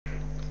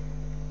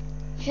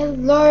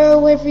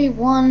Hello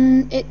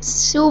everyone,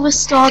 it's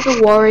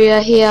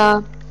Silverstarthewarrior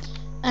here,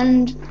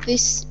 and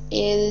this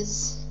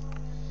is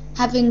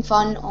having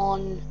fun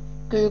on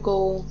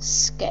Google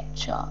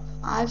Sketchup.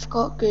 I've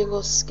got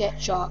Google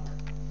Sketchup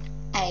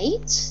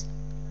 8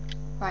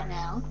 right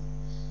now,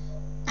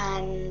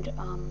 and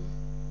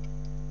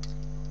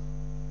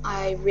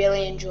I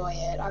really enjoy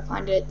it. I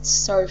find it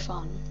so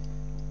fun.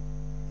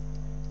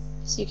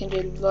 So you can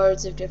do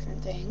loads of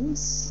different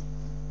things.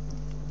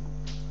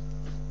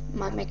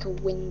 Might make a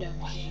window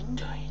here.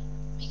 What are you doing?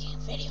 Making a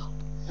video.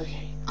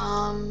 Okay.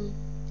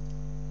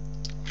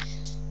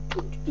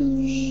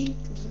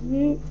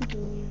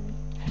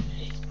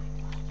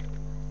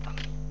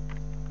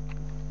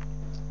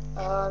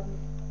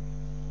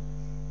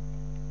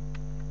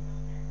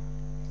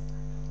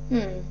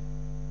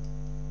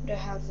 Wonder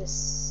how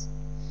this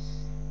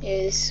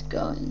is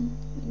going.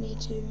 We need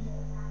to.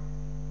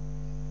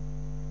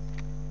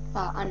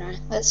 I know.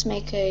 Let's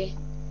make a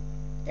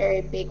very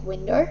big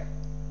window.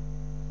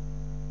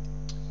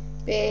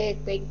 Big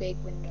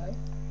window.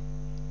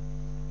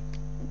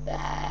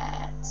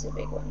 That's a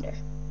big window.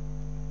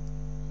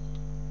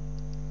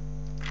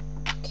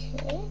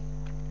 Okay.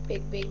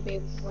 Big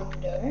window.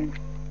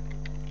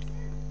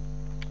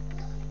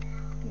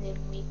 And then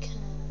we can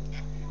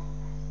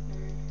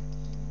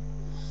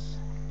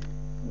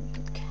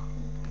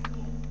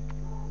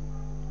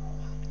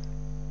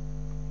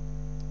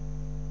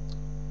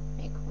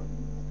make one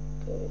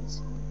that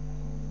goes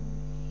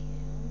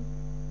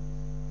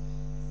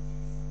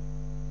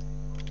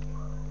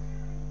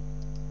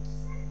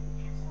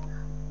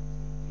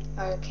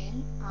okay,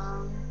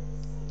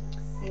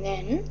 and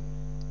then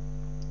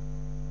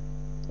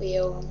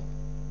we'll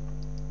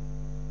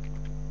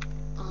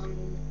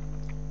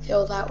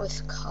fill that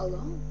with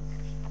color.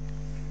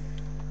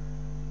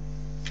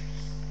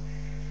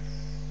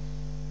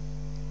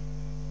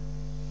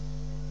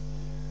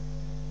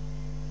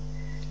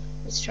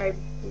 Let's try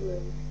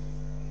blue.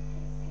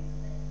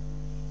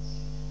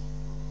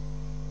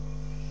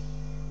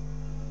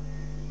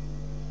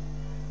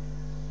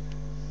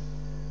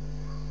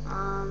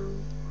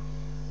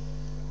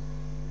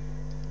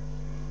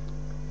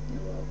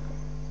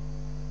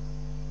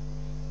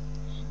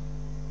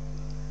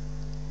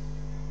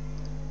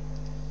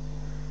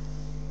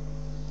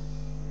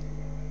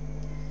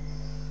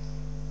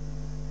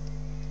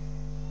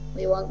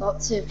 We want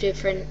lots of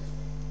different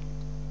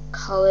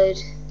colored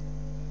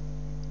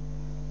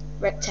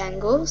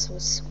rectangles or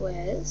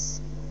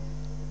squares.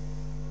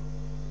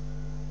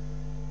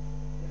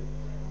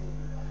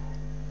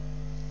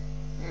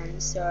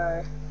 And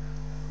so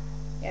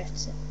you have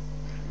to,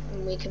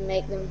 and we can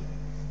make them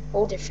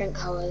all different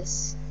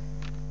colors.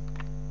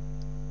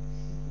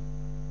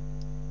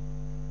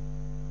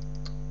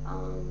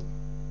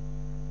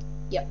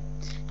 Yep.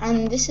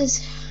 And this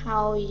is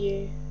how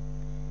you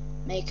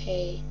make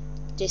a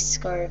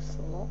disco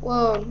floor.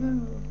 Well,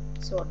 no,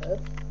 sort of.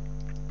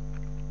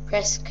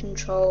 Press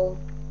Ctrl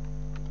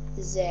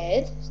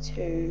Z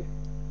to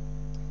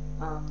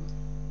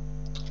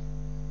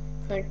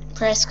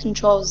press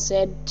Ctrl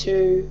Z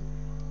to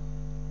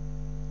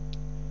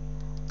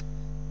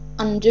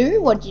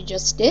undo what you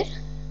just did.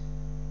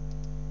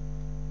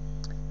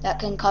 That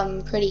can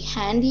come pretty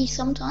handy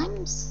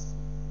sometimes.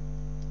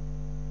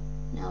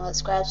 Now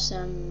let's grab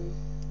some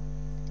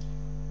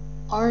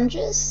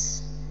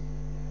oranges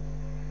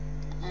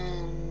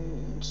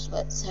and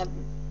let's have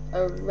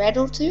a red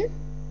or two.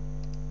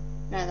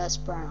 No, that's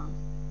brown.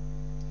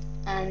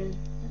 And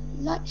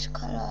light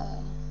color.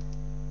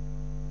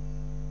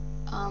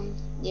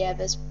 Yeah,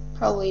 there's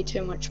probably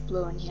too much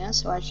blue in here,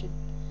 so I should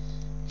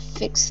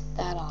fix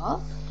that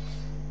up.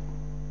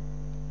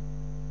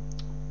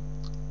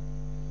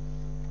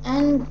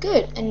 And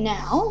good. And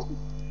now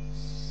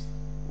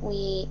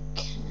we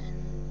can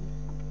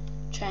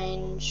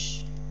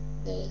change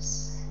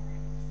this.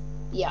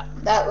 Yeah,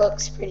 that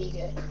looks pretty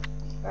good,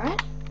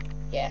 right?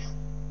 Yeah.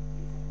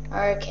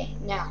 Okay,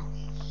 now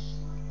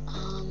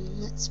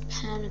let's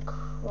pan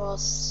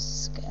across,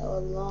 scale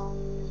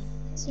along,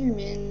 zoom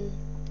in,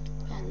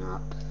 pan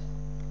up.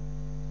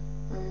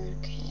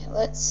 Okay,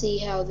 let's see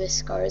how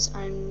this goes.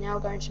 I'm now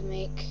going to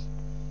make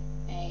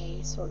a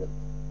sort of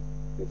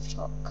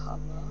rooftop cover.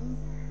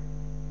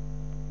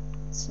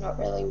 It's not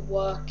really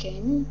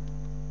working.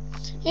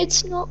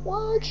 It's not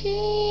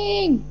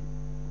working!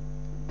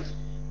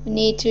 We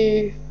need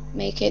to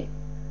make it,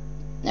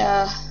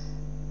 okay,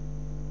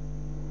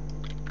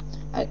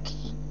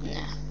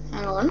 nah,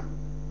 hang on.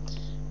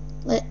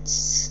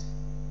 Let's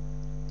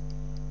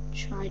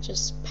try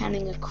just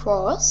panning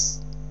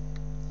across,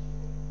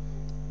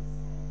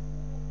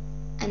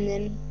 and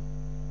then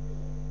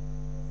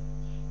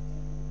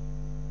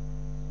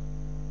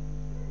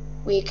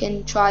we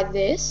can try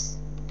this.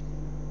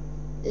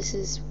 This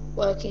is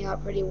working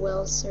out pretty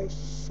well so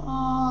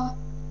far.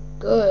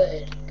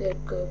 Good.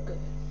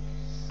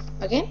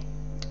 Okay,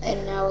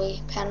 and now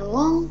we pan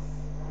along.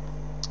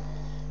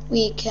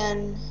 We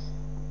can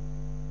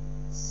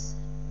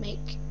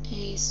make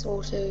a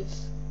sort of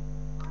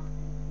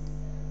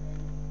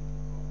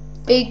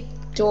big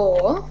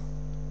door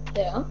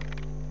there.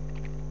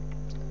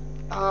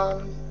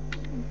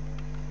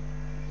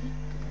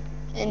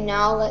 And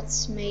now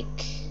let's make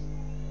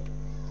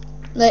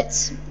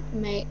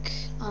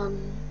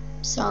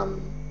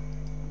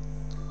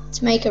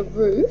a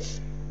roof.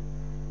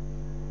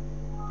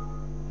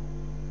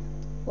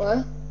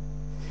 What?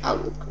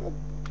 Oh, cool.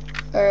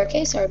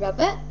 Okay, sorry about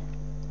that.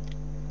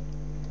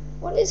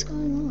 What is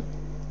going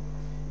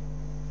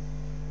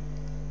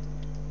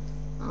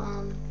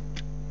on?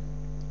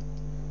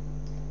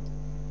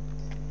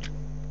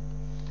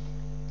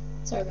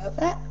 Sorry about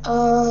that.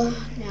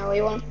 Now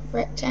we want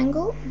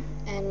rectangle,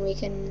 and we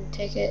can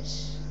take it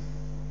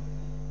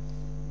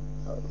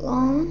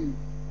along.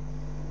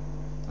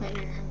 Wait,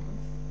 no, hang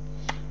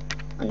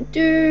on.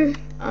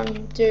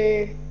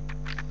 Undo.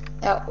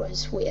 That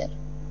was weird.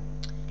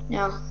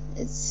 Now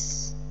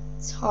it's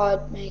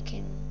hard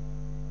making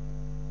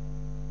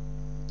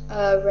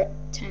a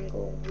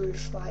rectangle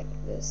roof like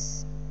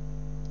this.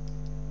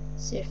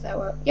 See if that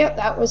worked. Yep,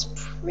 that was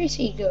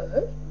pretty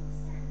good.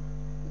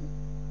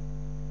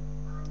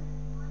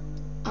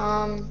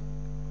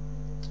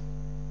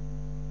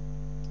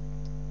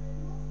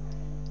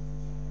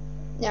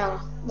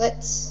 Now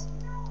let's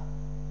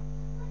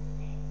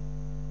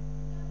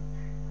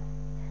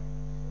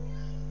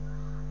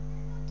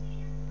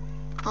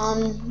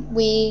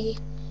we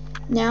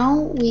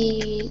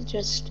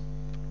just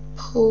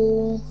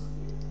pull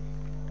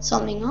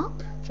something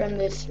up from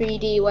the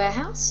 3D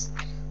warehouse.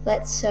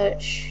 Let's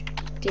search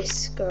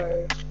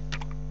disco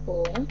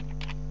ball.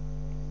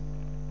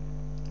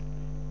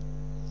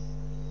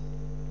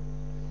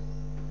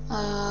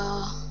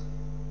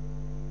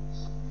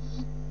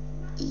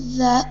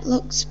 That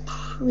looks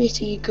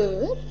pretty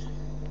good.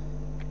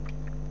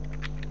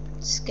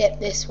 Let's get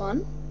this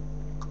one.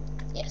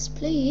 Yes,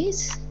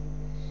 please.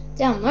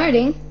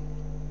 Downloading.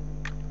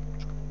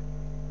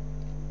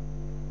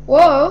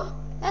 Whoa,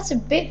 that's a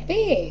bit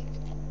big.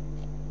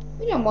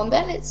 We don't want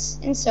that, it's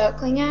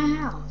encircling our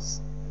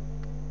house.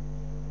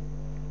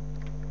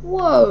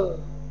 Whoa,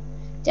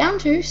 down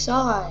to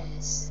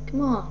size.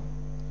 Come on,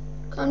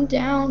 come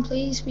down,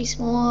 please be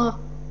smaller.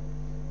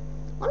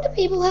 Why do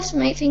people have to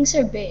make things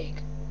so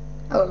big?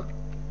 Oh,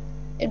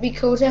 it'd be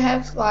cool to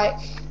have like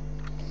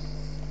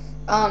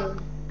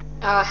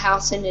our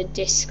house in a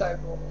disco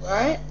ball,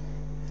 right?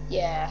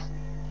 Yeah.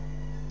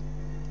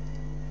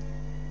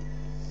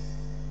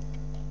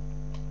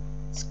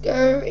 Let's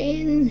go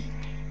in.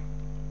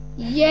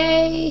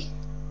 Yay!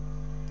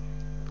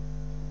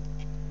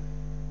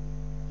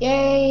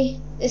 Yay!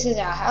 This is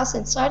our house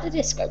inside a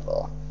disco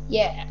ball.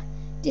 Yeah.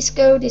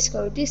 Disco,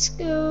 disco,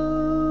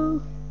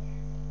 disco.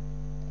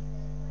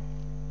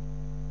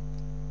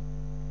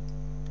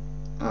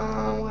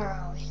 Where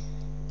are we?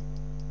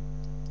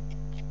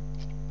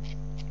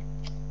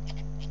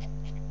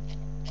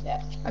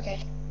 Yeah, okay.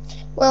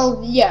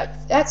 Well, yeah,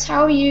 that's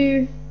how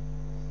you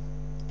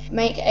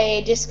make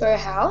a disco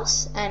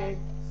house, and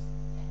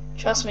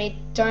trust me,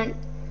 don't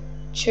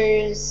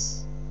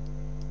choose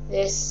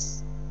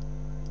this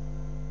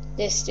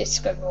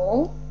disco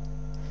ball.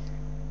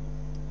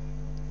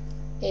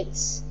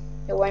 It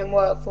won't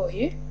work for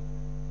you.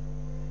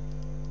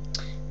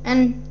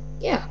 And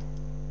yeah.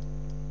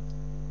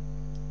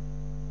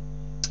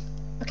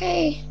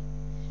 Okay,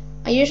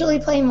 I usually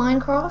play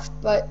Minecraft,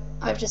 but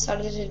I've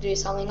decided to do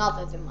something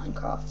other than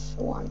Minecraft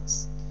for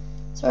once.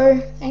 So,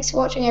 thanks for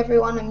watching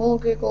everyone, and more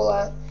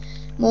Google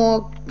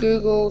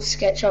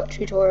SketchUp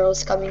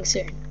tutorials coming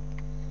soon.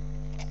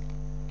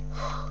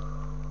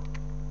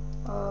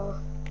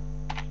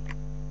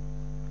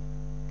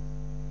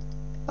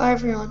 Bye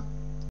everyone.